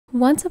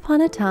Once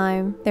upon a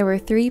time, there were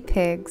 3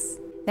 pigs.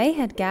 They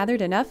had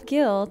gathered enough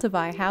gil to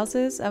buy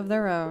houses of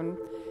their own.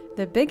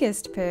 The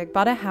biggest pig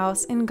bought a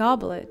house in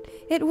Goblet.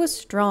 It was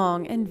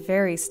strong and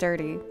very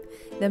sturdy.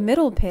 The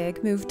middle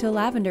pig moved to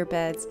Lavender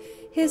Beds.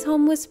 His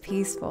home was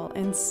peaceful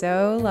and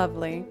so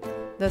lovely.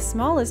 The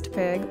smallest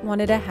pig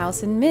wanted a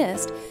house in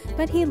Mist,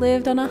 but he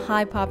lived on a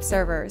high pop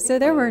server, so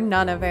there were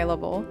none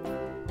available.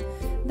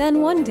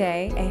 Then one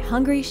day, a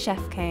hungry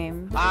chef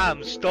came.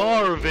 I'm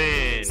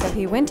starving! So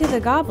he went to the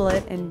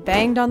Goblet and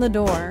banged on the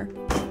door.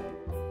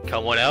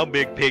 Come on out,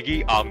 big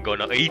piggy, I'm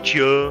gonna eat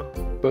you.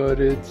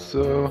 But it's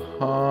so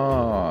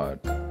hot.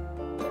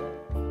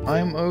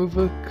 I'm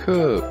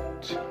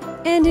overcooked.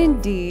 And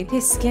indeed,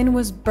 his skin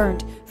was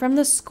burnt from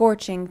the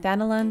scorching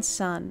Thanalan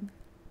sun.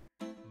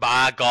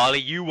 By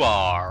golly, you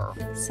are,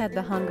 said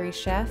the hungry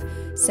chef,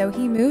 so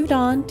he moved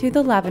on to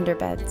the Lavender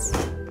Beds.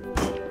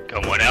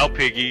 Come on out,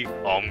 piggy,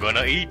 I'm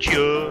gonna eat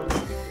you.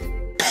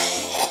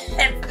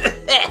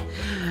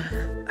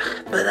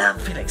 But I'm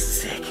feeling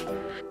sick.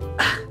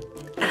 I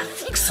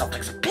think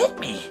something's bit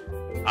me.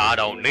 I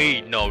don't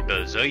need no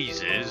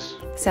diseases,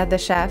 said the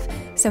chef,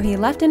 so he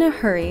left in a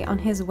hurry on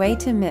his way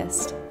to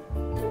Mist.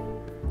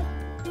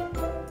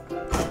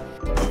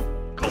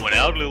 Come on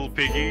out, little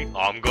piggy,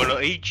 I'm gonna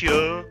eat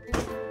you.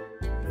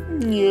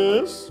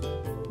 Yes?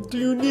 Do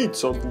you need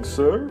something,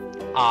 sir?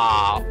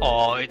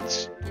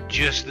 It's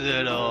just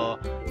that,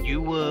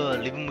 you,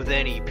 living with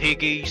any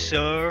piggies,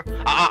 sir?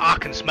 I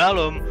can smell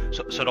them,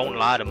 so don't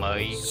lie to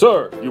me.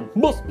 Sir, you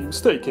must be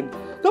mistaken.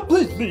 Now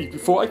please leave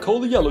before I call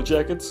the Yellow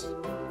Jackets.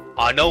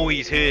 I know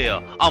he's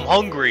here. I'm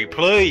hungry,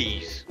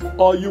 please.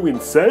 Are you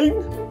insane?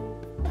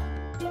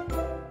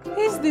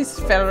 Is this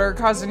feller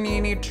causing you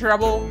any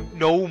trouble?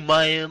 No,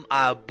 ma'am,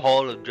 I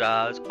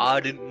apologize. I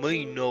didn't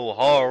mean no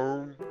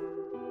harm.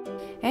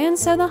 And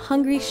so the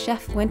hungry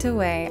chef went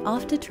away,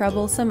 off to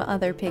trouble some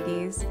other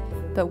piggies.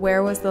 But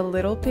where was the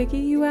little piggy,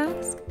 you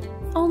ask?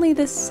 Only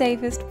the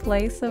safest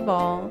place of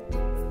all.